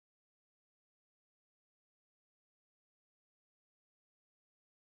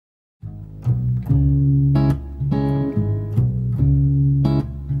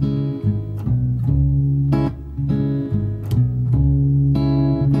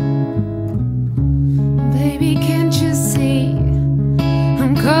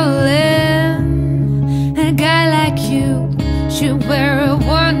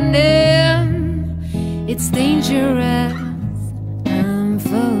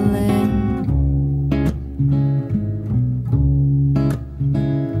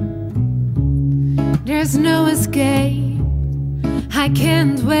There's no escape, I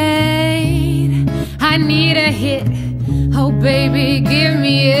can't wait. I need a hit, oh baby, give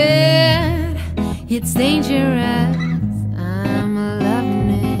me it. It's dangerous, I'm loving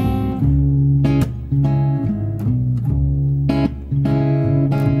it.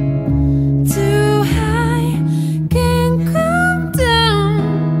 Too high, can't come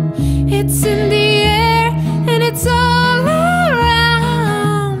down. It's in the air and it's all around.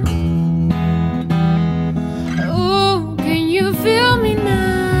 Oh, can you feel me now?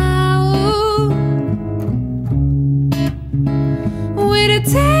 With a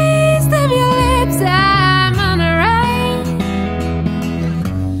taste of your lips, I'm on a ride.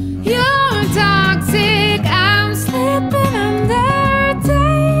 You're toxic, I'm slipping under a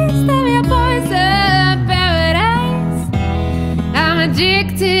taste of your poison paradise. I'm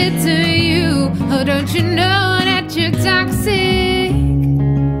addicted to you, oh don't you know that you're toxic?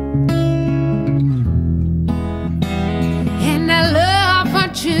 And I love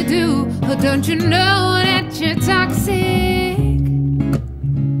what you do, oh don't you know that you're toxic?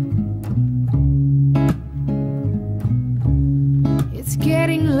 It's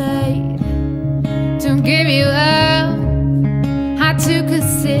getting late, don't give you up. I took a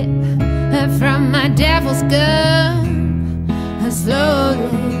sip from my devil's gun, and slowly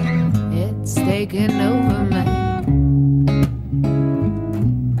it's taking over me.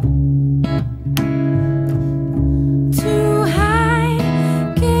 Too high,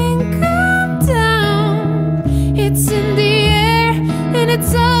 can't come down. It's in the air and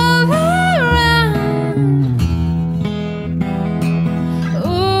it's all around.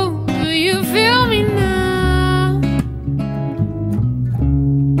 Oh, do you feel me now?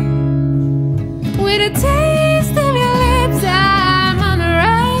 With a taste of your lips, I'm on a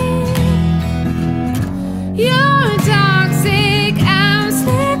ride. You're toxic, I'm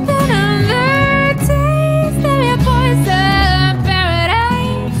slipping under a taste of your poison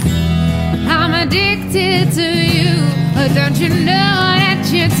paradise. I'm addicted to you, oh don't you know that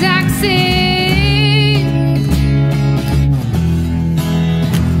you're toxic?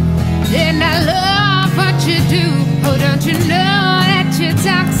 And I love what you do, oh don't you know that you're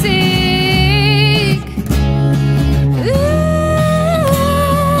toxic?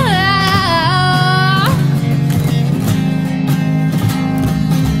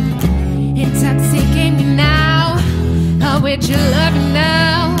 Intoxicate me now, oh with your love.